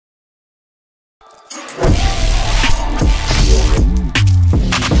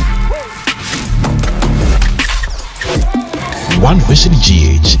One Vision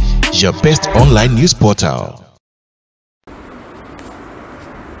GH, your best online news portal.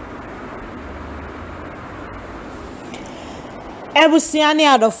 Ebusiani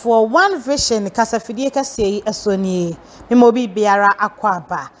adofo One Vision kasafidie kase esoni memobi biara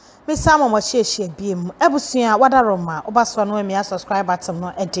akwaba mesamo mo hye biem ebusia wadaroma obaso no me subscribe button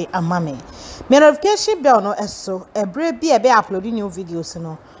no ede amame me notification bell no eso ebre bi ebe upload new videos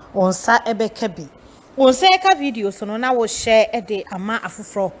no onsa ebe kabi onsa eka videos no na wo share ede ama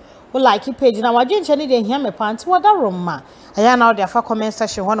afufro wo like page na wajenche ni de hia me panti wadaroma aya na ode afa comment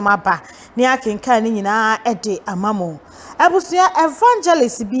section hono maba ni akenkan ni nyina ede amamo Abusia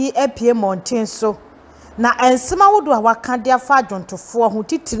evangelist bi apie mountain so na ensema wodo a waka de afa adwontofo ho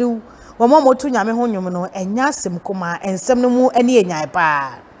titiriw wo momoto nyame ho nwom no enya asem kuma ensem no mu ene enyan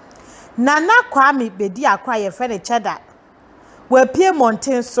ba na kwa me bedi akwa ye fe ne cheda wo apie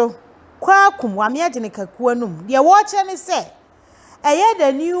mountain so kwa kum wa me agene kakuwa num de wo che ne se eye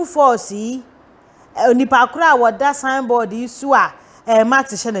the new force yi nipa akura woda signboard isu a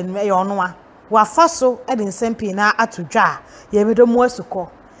Max she na ne ono a wafaso ede nsempi na atodwa ye bedo mu asuko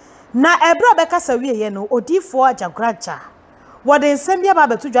na ebro bekasa wiye no odifo ajagraja wode nsem bia ba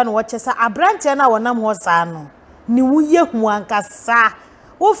betodwa no wo chesa abrante na wonam ho saa no ni wuye hu ankasa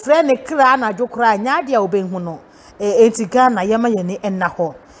wo frɛ ne kra na dwokra nya de a obenhu no entiga na yema ye ne enna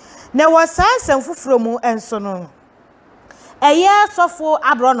ho na wo sansem fufuro mu enso no eye sofo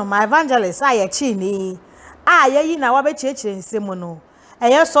abro ma evangelist aye chi ni aye na wa be chechire nsem no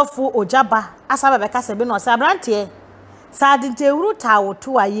eye sofu ojaba asaba be kase bi no sabrante sadinte huru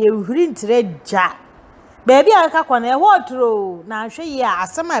tawoto aye huri ntire ja beebi aka kwana e hotro na hwe yi a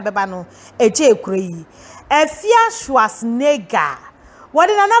asema ebeba no eje ekure efia Schwarzenegger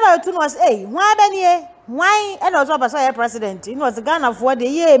wodi na naba to no say hwan banie hwan e no so basa ye president no was Ghana for de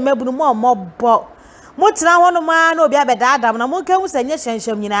ye mabunu mo mobo mutira hono ma na obi abeda adam na mo kan sanye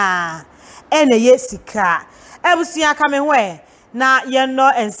hyenhyem nyina ene ye sika ebusia ka me ho na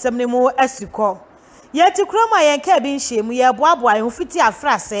yenno ensem ne mu asiko yeti kroma yenka bi nhyiemu ye boaboa ye hofiti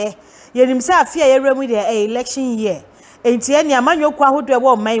afrase yenim se afia ye remu de election year enti ene amanyoku ahodo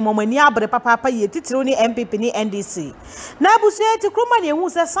ewo man momani abre papa ye titiro ni MPP ni NDC na buso yeti kroma ne hu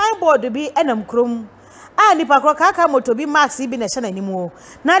se signboard bi enam krom a nipa kro kaka moto bi Max bi na hye nanimu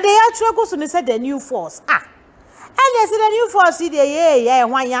na de ya twego so ne se the new force and yes, the new force de ye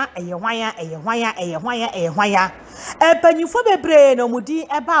hwanya epanifo bebre no mudi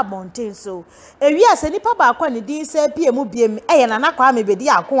eba mountain so ewi ase nipa ba kwa ne din se pie mu biem na nakwa me bedi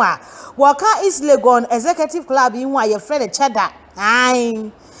ako a woka is Legon Executive Club yin wa ye friend cheda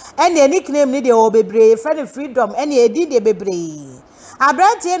and the nickname ni de obebre friend freedom and e di de bebre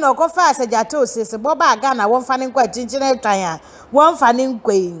abrante no ko fa asajato sese boba aga na won fa ne nkwa chinchine twan a won fa ne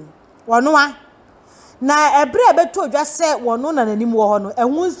nkwa wono a na ebre beto odwa se wono na nanim wo ho no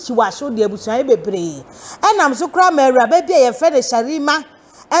ehun chiwahyo de abusuan bebre enam so kra ma awura ba bia ye fe de Sharima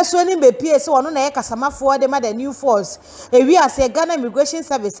eso ni bepie se wono na ye kasamafo de ma the new force ewi ase Ghana Immigration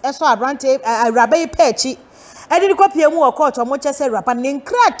Service eso abrante awura ba pechi edini kopie mu wo court omo chese rapa ne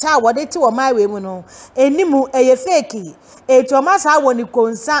nkrata wode ti wo maiwe mu no enimu eye fake eto masa wo ni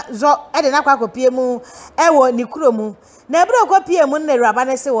konsa zo ede na kwa kopie mu ewo ni kuromu na ebre kopie mu na raba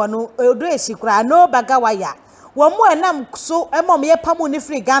na se wono odo esikura no baga waya wo mu enam so emom ye pamu ni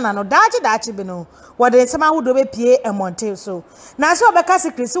free Ghana no daachi bi no wode nsema hodo be pie emonte so na so obeka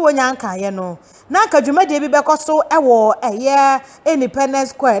secret wo nyanka ye no na ka dwumade bi bekoso ewo eye Independence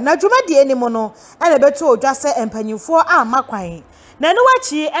Square na dwumade eni mu no ele beto odwa se empanyimfo amakwan na no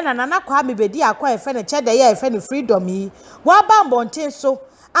wachi ena nana kwa mebedi akwa efe ne chede ye efe ne freedom yi wa ba mbonten so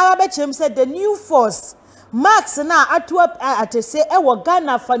awa be chem se the new force Max na atuwa atese ewo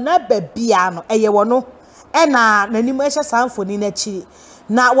Ghana fa na babia no eye wono ena nanim ehye sanfoni na chi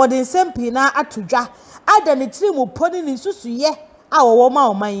na wode nsempi na atodwa ada ne tiri mu poni ni susu ye a wo ma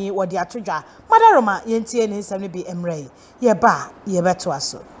o man wode atodwa madaroma yentie ne nsem ne bi emre ye ba ye beto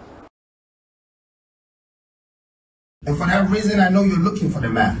aso. And for that reason, I know you're looking for the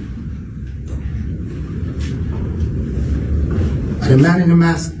man. And the man in the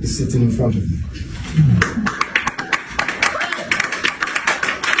mask is sitting in front of you.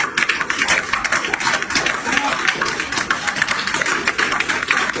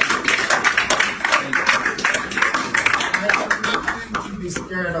 Nothing to be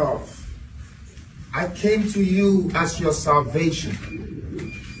scared of. I came to you as your salvation.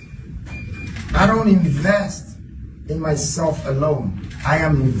 I don't invest in myself alone. I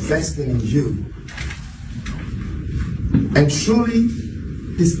am investing in you. And truly,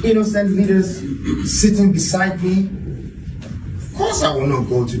 these innocent leaders sitting beside me, of course I will not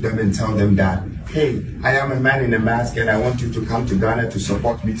go to them and tell them that hey, I am a man in a mask and I want you to come to Ghana to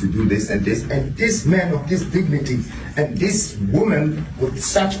support me to do this and this. And this man of this dignity and this woman with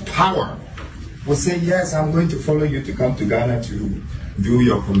such power will say, yes, I'm going to follow you to come to Ghana to do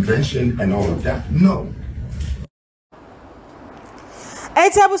your convention and all of that. No.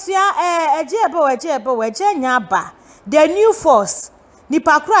 The new force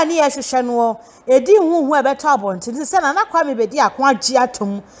nipakura ni yehwehwe no edi huhu ebeto abontin se na nakwa mebedi akwa agi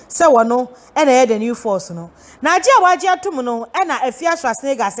atom se wono e na the new force no na agi awaji atom no e na afia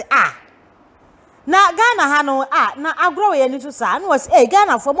swasnega se na Ghana ha no na agro ye ni to sa na was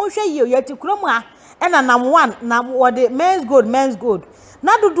Ghana for mo hwe yi yati kurom a e na nam 1 na wode men's gold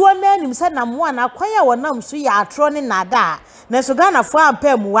na dodo na anim se nam 1 akwan ya wonam so ya atro ne nada na so Ghana fo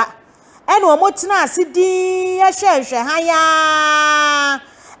ampamuwa ene o motina asidi ya hwehwe haya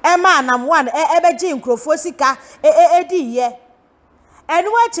ema nam 1 ebeji nkrofo sika edi ye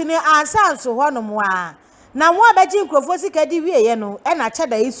enu achi ni ansanso honom a na mo abeji nkrofo sika di wie ye no e na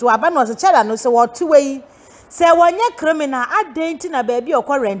cheda isu aba no se cheda no se wotuwei se wonye criminal adenti na baabi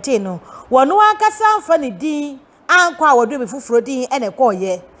okwarenti no wono akasa amfa ne din ankwa wodo be fufuro din ene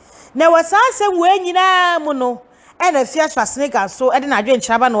koye na wasansem we nyina mu no ena fia swasnega so ede na adwe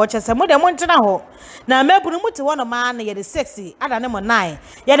nchaba na wochese mo de mo ntena ho na mebunu muti wono ma na ye de 6 ada ne mo 9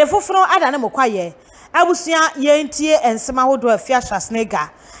 ye de fufuro ada ne mo kwaye abusua ye ntie ensema hodo afia swasnega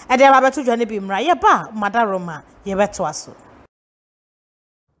ede ba beto dwane bi mra ye ba madaroma ye beto aso.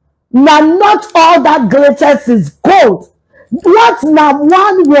 Now not all that glitters is gold. What Nam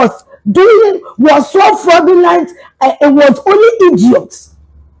one was doing was so fraudulent, it was only idiots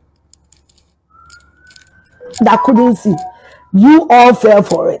that couldn't see. You all fell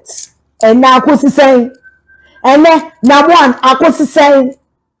for it. And now I saying, and then now one I saying,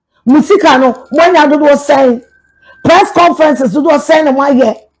 Musikano, when I was saying, press conferences was saying one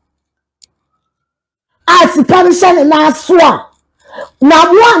year. As the commission and I swear. Now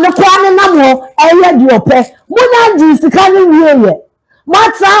one the corner namo eye di ope. Muna di sikani wiye.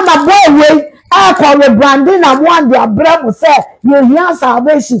 Mata ma boy way I call the branding and one the abramo say you hear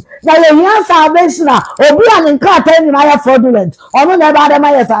salvation. Now you hear salvation na obi an nka tell me na fraudulent. Ono never dem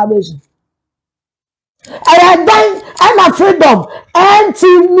my salvation. I then I'm a freedom and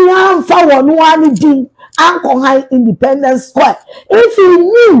me am for one din Anchor High Independence Square. If he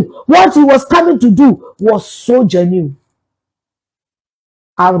knew what he was coming to do was so genuine.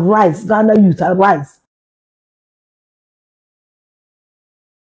 Arise, Ghana youth, arise.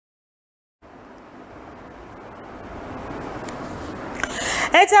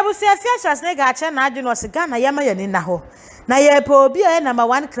 Etabusi afia swasnega ache na adweno se Ghana yema ye ni na ho. Na ye pe obi e number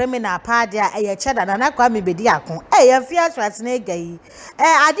 1 criminal party a ye cheda na nakwa mebedi akon. Ye afia swasnega yi.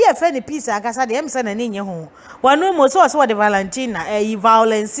 Ade e fe ni peace akasa de emse na nye ho. Wanu mo so the Valentina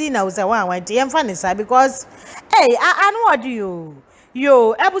violence na uza wan ye mfa ni sa because anu what do you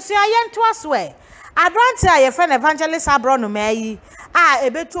yo ebusu aye nto aso Abrante a ye friend evangelist abrono mayi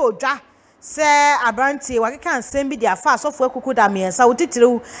ebeto odwa se Abrante wakeka nsem bi dia fa asofo akuku da miensa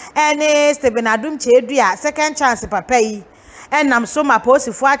wotitirew ene Stephen Adum Chedua second chance papa yi enam so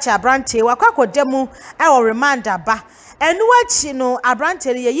maposifo acha Abrante wakwakodemu e remind ba enu achi no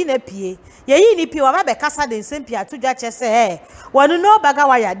Abrante ye na pie ye ni pie wa ba be kasa de nsem pie atodwa chese wonu no baga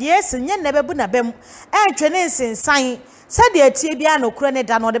waya de esinye na bebu na bem entwe ne nsensan said the tea bia no kure ne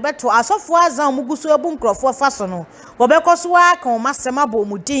da no de beto asofo azan muguso ebu nkrofo faso no wo bekoso wa kan masema bo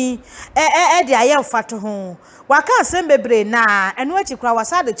mudin de ayemfa to ho waka asem bebre na eno achi kura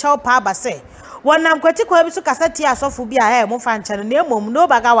wasa de chaw pa ba se wonam kwati kwa bisu kasati asofo bia mo fa nche no na emom no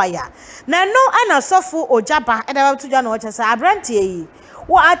baga waya na no ana asofo ojaba e da beto dwa no chese Abrante yi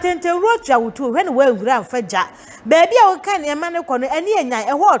wo atente rotua wutu hwe ne wa ngura amfaja beebi a wo kan ne ma ne kono eni enyan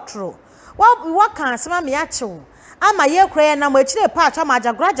e ho otro wa kan asema me achew ama ye kure na mo chire pa atwa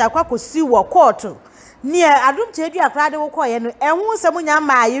majagraja kwa kosi wo court ne Adum Chedua krade wo koye no ehun se munya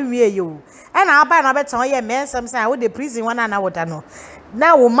ma ye wie yo e na aba na beton ye mensem say wo de prison wana na woda no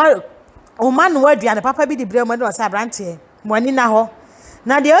na wo ma no wadua ne papa bi di brem no say Abrante mo ani na ho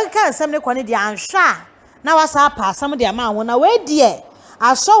na de o kan sem ne kone de anhwa na wasa pa asam de ma wo na we die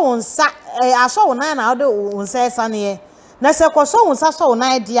aso wonsa aso wona na wo wonsa esane na se koso wonsa so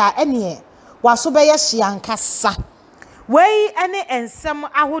wona de a ene waso be ye hia nkasa wei ene ensem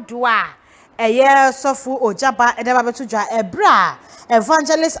ahodo a eye sofu ojaba edeba betudwa ebra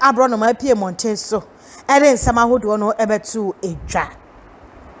evangelist abrono ma pie monte so ene ensem ahodo no ebetu edwa.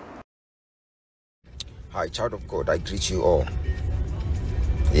 Hi, child of God, I greet you all.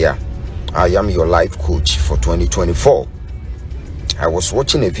 Yeah, I am your life coach for 2024. I was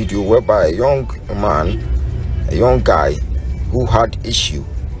watching a video whereby a young man, a young guy who had issue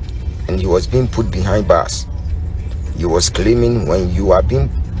and he was being put behind bars. He was claiming when you are being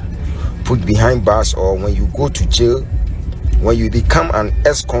put behind bars or when you go to jail, when you become an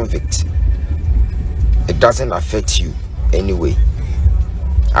ex-convict, it doesn't affect you anyway.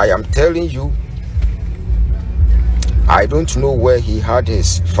 I am telling you, I don't know where he had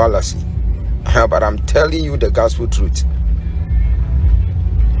his fallacy, but I'm telling you the gospel truth.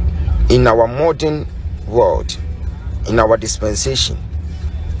 In our modern world, in our dispensation,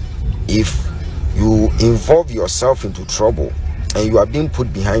 if you involve yourself into trouble and you are being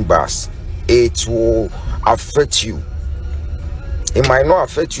put behind bars, it will affect you. It might not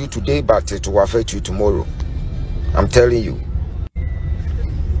affect you today, but it will affect you tomorrow. I'm telling you.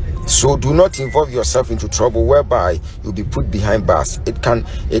 So do not involve yourself into trouble whereby you'll be put behind bars. It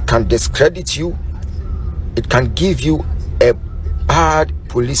can discredit you. It can give you a bad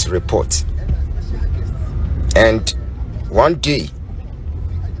police report. And one day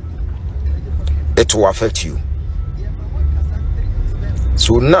it will affect you.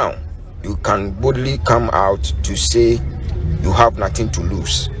 So now you can boldly come out to say you have nothing to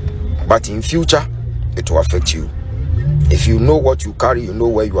lose. But in future, it will affect you. If you know what you carry, you know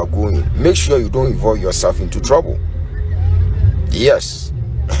where you are going. Make sure you don't involve yourself into trouble. Yes,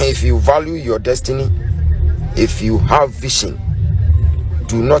 if you value your destiny, if you have vision,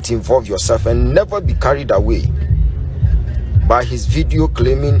 do not involve yourself and never be carried away by his video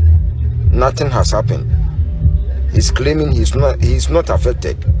claiming nothing has happened. He's claiming he's not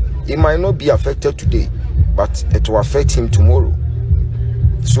affected. He might not be affected today, but it will affect him tomorrow.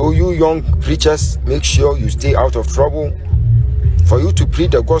 So you young preachers, make sure you stay out of trouble. For you to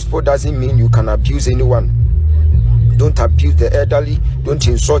preach the gospel doesn't mean you can abuse anyone. Don't abuse the elderly. Don't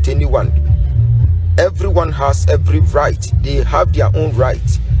insult anyone. Everyone has every right. They have their own right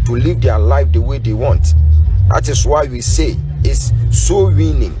to live their life the way they want. That is why we say it's soul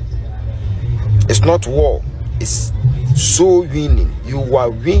winning. It's not war. It's soul winning. You are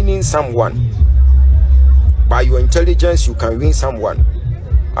winning someone. By your intelligence, you can win someone.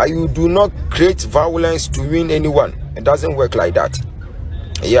 You do not create violence to win anyone. It doesn't work like that.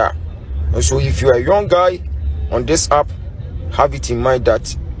 Yeah. And so if you're a young guy on this app, have it in mind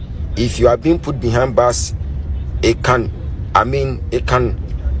that if you are being put behind bars, it can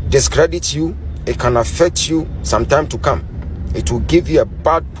discredit you. It can affect you some time to come. It will give you a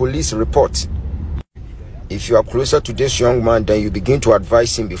bad police report. If you are closer to this young man, then you begin to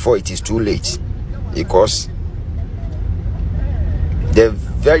advise him before it is too late. Because the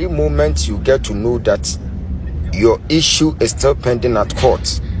very moment you get to know that your issue is still pending at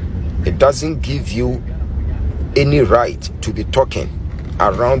court, it doesn't give you any right to be talking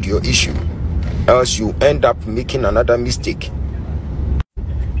around your issue, else you end up making another mistake.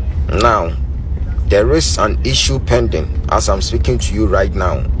 Now, there is an issue pending as I'm speaking to you right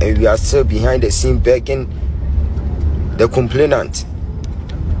now, and we are still behind the scene begging the complainant.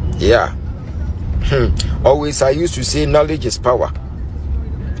 Yeah. Always I used to say knowledge is power.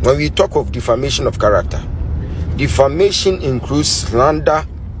 When we talk of defamation of character, defamation includes slander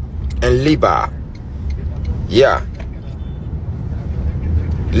and libel. Yeah.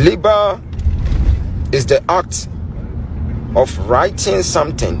 Libel is the act of writing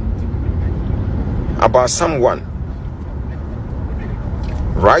something about someone.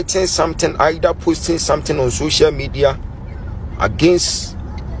 Writing something, either posting something on social media against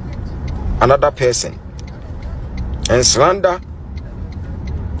another person. And slander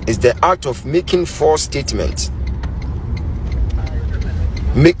is the act of making false statements,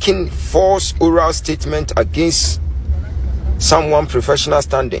 making false oral statement against someone professional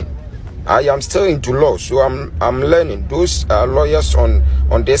standing. I am still into law, so I'm learning. Those lawyers on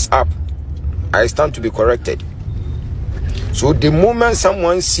this app, I stand to be corrected. So the moment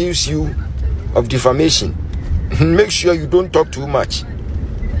someone sues you of defamation, make sure you don't talk too much.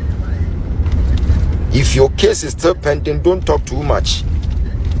 If your case is still pending, don't talk too much.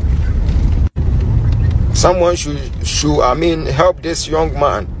 Someone should help this young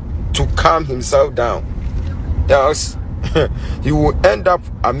man to calm himself down. Else, he will end up,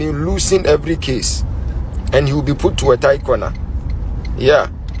 losing every case. And he will be put to a tight corner. Yeah.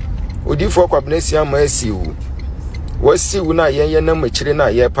 Odi for kwabnesia ma asiu. Wasiu na yen na machire na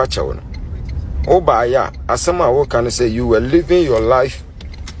ye pacha wono. Oba ya, asama wo can say you were living your life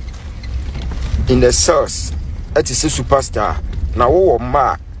in the cells. That is a superstar. Na wo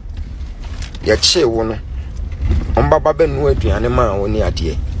ma ya che wono. Ombaba be nu aduane ma woni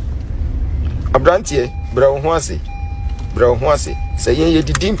ade. Abrantie, bra wo ho ase. Bra wo ho ase. Se yen ye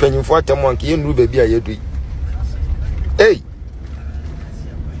didi mpanyimfo atam anka ye nuru baby ayedui. Hey.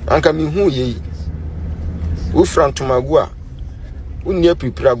 Anka mi hu ye. Wo frantomagu a. Wo nie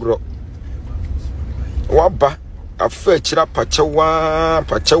prepare agro. waba afa chira pachawa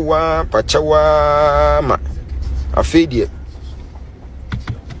ma afedie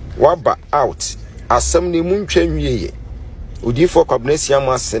waba out asem ne mu ntwanwieye odifo kwabnesi am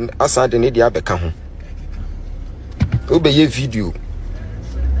asade ne dia beka ho obeye video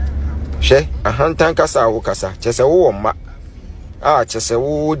she ahantan kasa wo kasa chese wo ma chese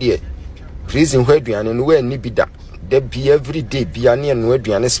wo de prison hwa aduane no we ni bida de be every day bia ne no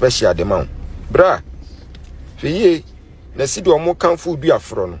aduane special de ma bra fiye na sidi omo kanfo du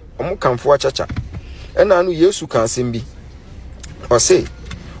afro no omo kanfo achacha ena no Yesu kan sembi o se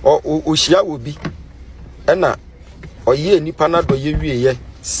o hia wo bi ena oye nipa na do ye wieye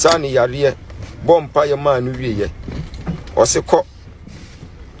sane yare bompa ye ma no wieye o se ko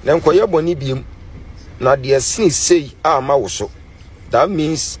na nkoye boni biem na de asini sei ama wo so that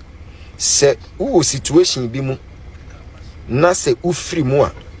means se wo situation bi mu na se ufiri mu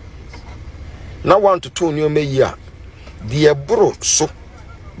a na want to turn your meyi a de bro so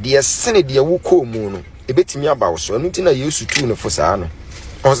de sene de wo ko mu no ebetimi aba wo so anu ti na Yesu tu no fosa no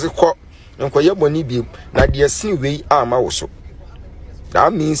oze ko nkoye boni bi na de sene wei ama wo so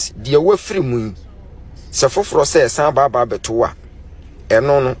that means de wo firi mu se foforo se san baba beto a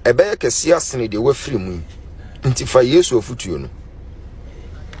eno no ebe kese asene de wo firi mu nti fa Yesu ofutuo no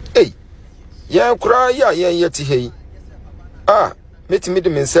ya kura ya yeti hei metimi de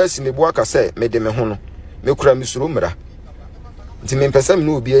mensasi me boaka se me de me ho no me kura misuro mra nti me pesa me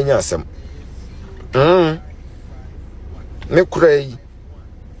no obi anya asem me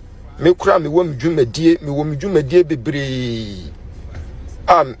kura me wo medwumadie bebre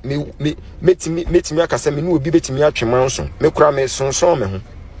metimi akasa me no obi betimi atweman so me kura me sonson me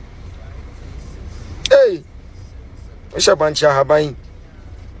ho shabanchi ahaban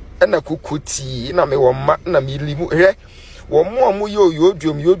ena kukuti na me wo ma na me limu he wo mo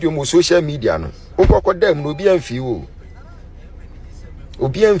yodum social media no okokodam no obi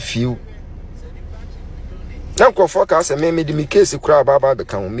amfiu na nkofo ka se me de mi case kura baba be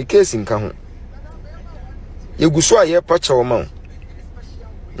kan mi case nka ho yeguso aye pacha wo ma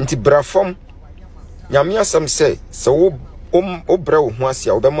nti brafom nyame asem se wo obre wo ho ase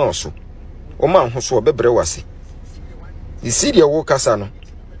a wo be ma so wo ma ho so wo be bre wase isidia wo kasa no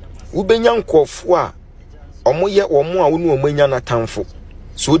wo benya nkofo a omoye omo a wonu omanya na tamfo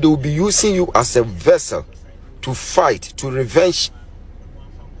so they will be using you as a vessel to fight to revenge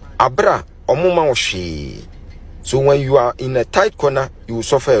abra omo ma wo hwe. So when you are in a tight corner you will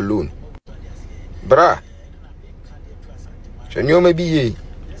suffer alone bra chenyo maybe ye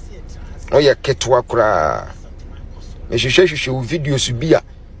oya ketwa kura me hwehwehwe videos bia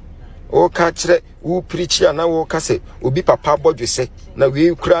o ka kire wo preach ya na wo ka se obi papa bodwe se na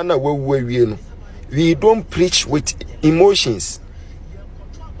we kura na wawu awie no. We don't preach with emotions.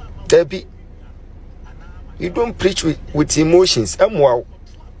 Debbie, you don't preach with emotions. Wow.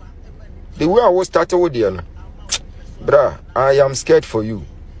 The way I was started with you, bruh, I am scared for you.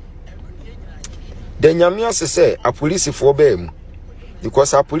 Then Yamia say a police for them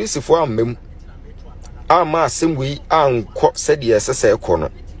because a police for them. Ama same way and said yes, say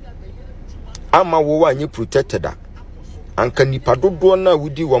corner. Ama wo anyi protected her. Anka nipa dodo na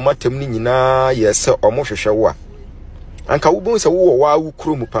wudi wo matem ni nyina yese omo hwehwe wo anka wo bon se wo wa wo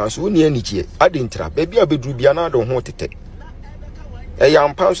krom panso ni anigie adintra baby abeduru bia na do ho tete ya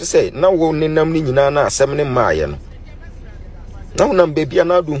mpanso se na wo nenam ni nyina na asem ne maaye no na wo nam baby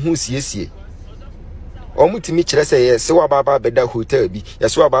na do ho siesie omo timi kire se yese wa baba beda hotel bi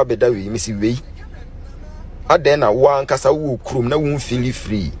yese wa baba beda wi misi wei aden na wo ankasa wo krom na wo feel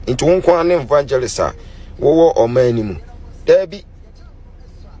free into won kwa na evangelist a wo omani mu Debbie,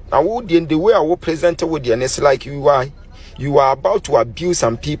 now the way I will present with you, and it's like you are about to abuse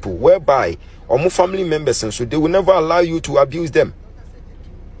some people, whereby or family members, and so they will never allow you to abuse them.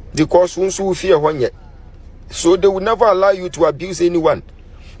 Because once you fear one yet, so they will never allow you to abuse anyone.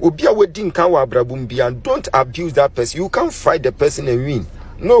 Obia wedding kawa brabumbi and don't abuse that person. You can't fight the person and win.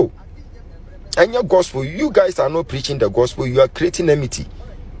 No. And your gospel, you guys are not preaching the gospel, you are creating enmity.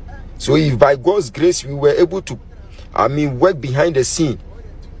 So if by God's grace we were able to work behind the scene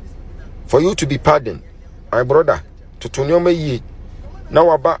for you to be pardoned, my brother, to Tonyome ye. Now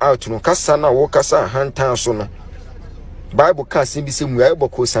about out no kasa na wo kasa hantan so no. Bible can be same way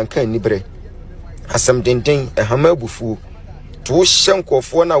boko sanka nibre. Asam denden e hama bufu. To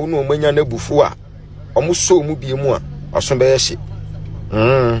hyenkofo na wo no manya na bufu a omo so mu bie mu a aso be ye hye.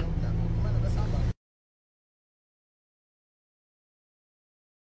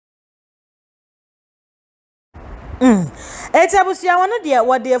 Etabusia wono de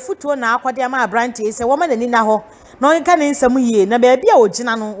wode afutuo na akwade ama abrantie se woma nani na ho no nka ne nsam yie na baabi a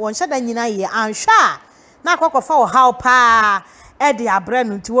ogina no won hyada nyina yie anhwa na akwakofa wo how pa e de abre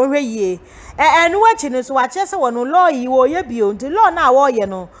no nti wo hwe yie enu achi ne so wa che se wo no law yi wo ye bio nti law na wo ye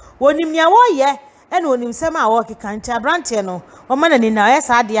no wonim nia wo ye ena onim sem a wo keka nti abrante no wo ma na ni na ye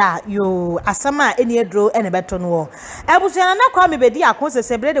sa de a yo asam a eni edro ene beto no wo ebusuana na kwa me bedi akose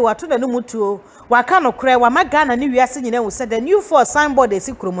sebrede wato na no mutuo waka no kure wa magana ni wiase nyina wo se the new for signboard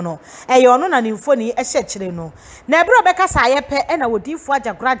esi krom no eye ono na ni mfoni e hye kire no na ebro beka sa ye pe ena wodifo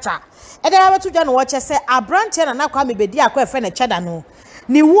ajagraja ede ba betu dwa no wo che se abrante na kwa me bedi akwa efe na cheda no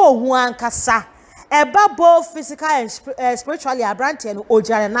ni wo hu ankasa eba both physical and spiritually abrante no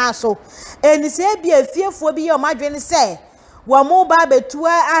ojare na so eni se bia efiefo bi ye o madwene se wa mo ba betu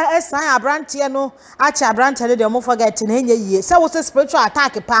esan abrante no acha abrante no de mo forget na enye yie se wo se spiritual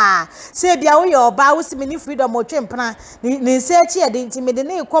attack pa se bia wo ye oba wo si mini freedom o twempna ni se chi e de intimide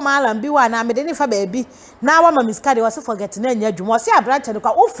ne ikoma alam bi wa na me de ne fa ba bi na wa ma miskade wo se forget na enye adwuma se abrante no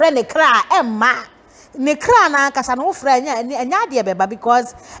kwa wo frɛ ne kra emma ne kra na kasa no frɛ anya de beba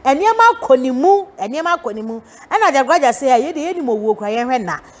because eniema konimu ana jagwaja se ye de yeni mo wo kwa ye hwe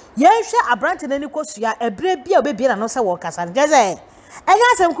na ye hwe abrante na ni kosua ebre bia obebie na no se wo kasa no jeze enya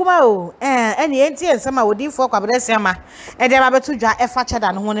asem kuma o eni enti ensem a wodifo kwa brese ama e de ba betu dwa e fa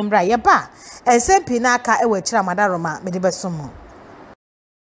cheda no ho ne mra ye ba ensem pi na aka e wa kira madaroma me de besom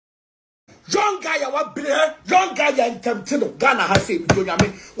young guy wa bre young guy ya ntemtino Ghana ha se bi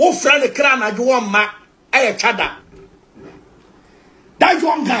nyame wo fra ne kra na dwo ma aye chada that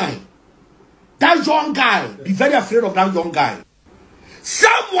young guy be very afraid of that young guy.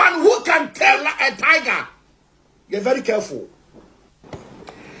 Someone who can tell a tiger, you're very careful.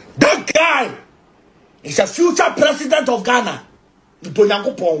 That guy is a future president of Ghana.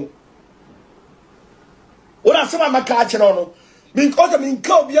 What are some of my catching on? Because I mean,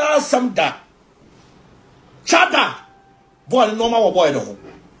 Kobia Samda Chada boy, normal boy, no,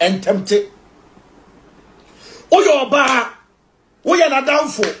 and tempted. Oh, your bar, we are not down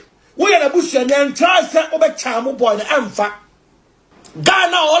for. We are a bush and then try to over charm boy and amfa.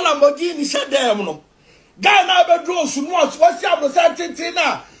 Ghana all Lamborghini shut them. Ghana bedroom some once. What's your percentage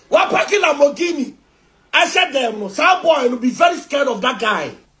now? What packing Lamborghini? I said them. Some boy will be very scared of that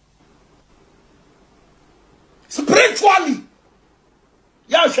guy. Spiritually,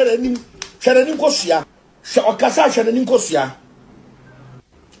 yeah, Sherenim Kosia, Okasa Sherenim Kosia.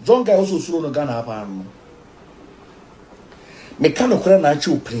 John guy also thrown a Ghana upon mechanical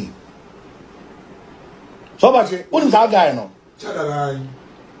natural plane. So much. What is that guy no?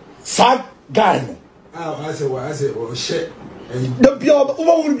 Sad guy no. I said, oh shit. The pure woman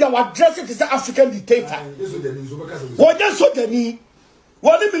will be our dress is the African dictator. What just so the me?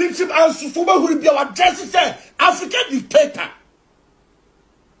 What the military answer for will be our dress is the African dictator.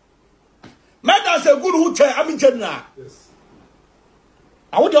 Madam say good who chair, I mean general. Yes.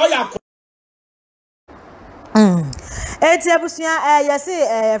 I want to eti abusia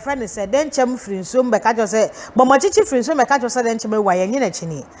yesi friend said den chem free so mbeka jo say bomochichi free so mbeka jo say den chem wa yenye na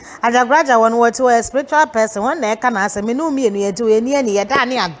chini ajagraja won what a spiritual person won na eka na asem no mienu yeti we ni ye da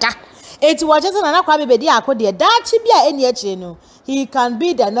ne ada eti wo chese na kwa bebedi akode da chi bia eni achi no he can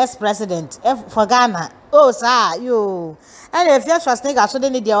be the next president for Ghana. Oh sir yo and if you trust nigga so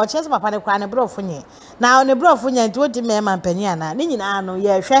den dia o chese papa ne kwa ne brofo nye na ne brofo nye nti odi me man pani ana ni nyina no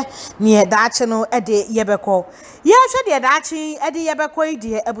ye hwe ne da achi no e de ye beko ye hwe de da achi e de ye beko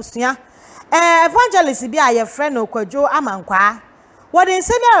ide abusua evangelist bi a ye friend no kwadwo amankwa what in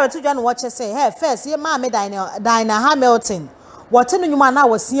senior to John watch say hey first ye ma me Dina Hamilton what no nyuma na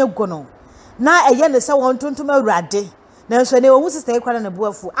wasia gu no na eye ne se won tontom awurade na so ne wo sister ekwara na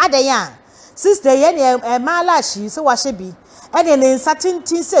buafu adan sister ye ne malashi so wahye bi ene ne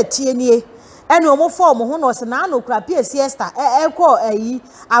nsatintin se tie nie ene omo form ho no se na anokura siesta ekọ ayi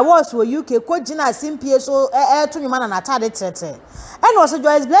awards wo UK ko gina simpie so to nyuma na atade tete ene o se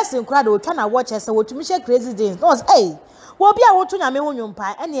Joyce blessing kura de otwa na watch se wotumi she crazy days no hey wo bia wo to nyame ho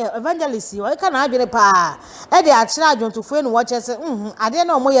nwumpa ene evangelist o ka na adwene pa e de akira adwontofo enu watch se ade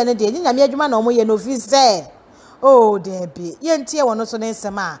na omo ye ne de nyame adwuma na omo ye no fi se oh debi ye ntie wono so ne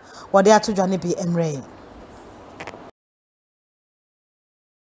nsema wo de atodwane bi emre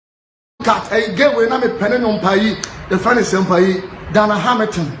cat I get when I'm a penny on pay the funny senpai Dana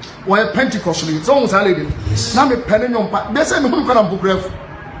Hamilton or a Pentecost so on salad now me penny on pay they say me who can book ref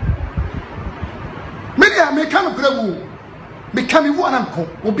me can grab me can be one uncle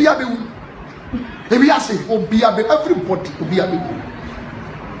will be a be if you say will be a be everybody will be a be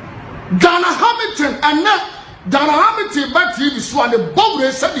Dana Hamilton and now Dana Hamilton back to you so and the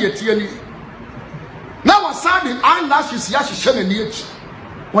bomb said the TNE now I saw the eyelashes yashi shene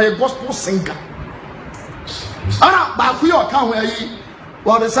when a gospel singer. Anna, but we are coming.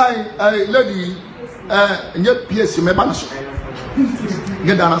 What they say, lady, nye PS me ba na so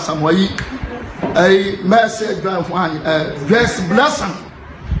nye dana samwayi message drive one dress blessing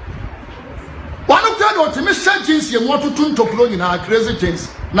one of them what me share jeans ye want to tun toklo nyina crazy jeans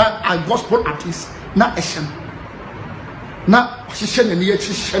na I gospel artist na eshem na hihye ne ye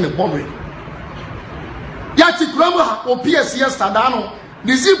hihye ne bombe ya ti kura ha o PS yesterday no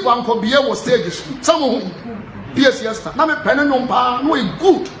dizip anko bie wo stage some PS yesterday na me pene no pa no e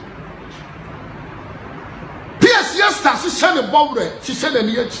good PS yesterday hihye ne bombe hihye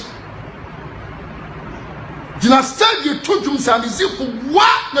ne ye Jina stage to jum san dizip wa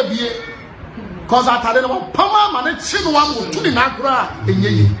na bie cause atade no pama ma ne chi no wa mo tuni na kura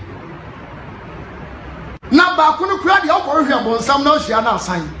enyeyi na ba ko no kura de okorhwe abonsam na ohia na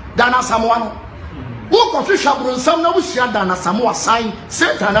asan dana samwa no wo ko hwehwe abonsam na wo hia dana samwa asan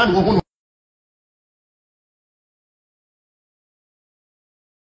satan na wo hu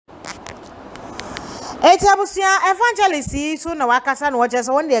Etabusia evangelist so na wakasa na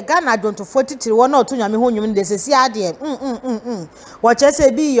wochese won de Ghana don to 43 won otu nyame ho nwum de sesi ade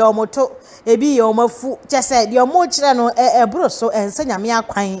wochese bi ye omoto ebi ye omafu chese de omo kire no ebro so ense nyame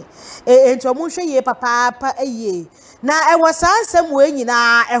akwan ento mo hwe ye papa eye na ewo sansem we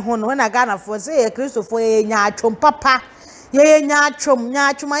nyina eho no na Ghana fo se ye Kristofo nya atwom papa ye nya atwom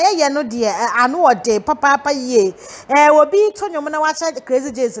ye no de anu ode papa ye obi to nwom na wacha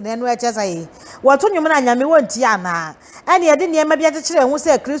crazy james na enu echesa ye wo to nwom na nyame wonti ana ene ye de ne ma bia kire hu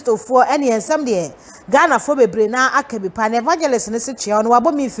se Kristofo ene ensem de Ghana fo bebre na akabi pa na evangelist ne se chie no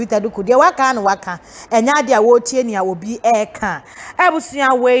wabo mi filter duku de waka na waka enya de a wo tie ne a obi eka ebusia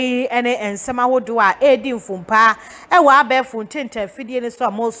wei ene ensem ahodo a edi mfumpa ewa abefo ntenta fidie ne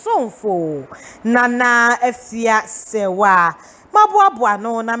so mo sonfo nana afia sewa mabuabua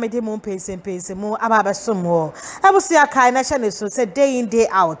no na mede mu pense mu ababesom wo abusia kai na channel so say day in day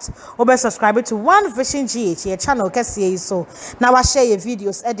out obe subscribe to One Vision GH your channel kase so na wa share your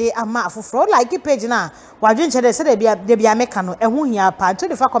videos ede ama afoforo like page na wadwenche de say de bia meka no ehu hia pa to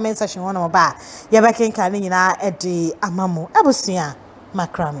the comment section won ba ye be kenka ni nyina ede amamo abusia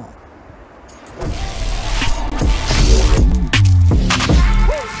makramo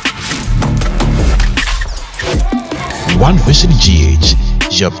One Vision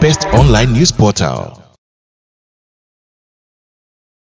GH, your best online news portal.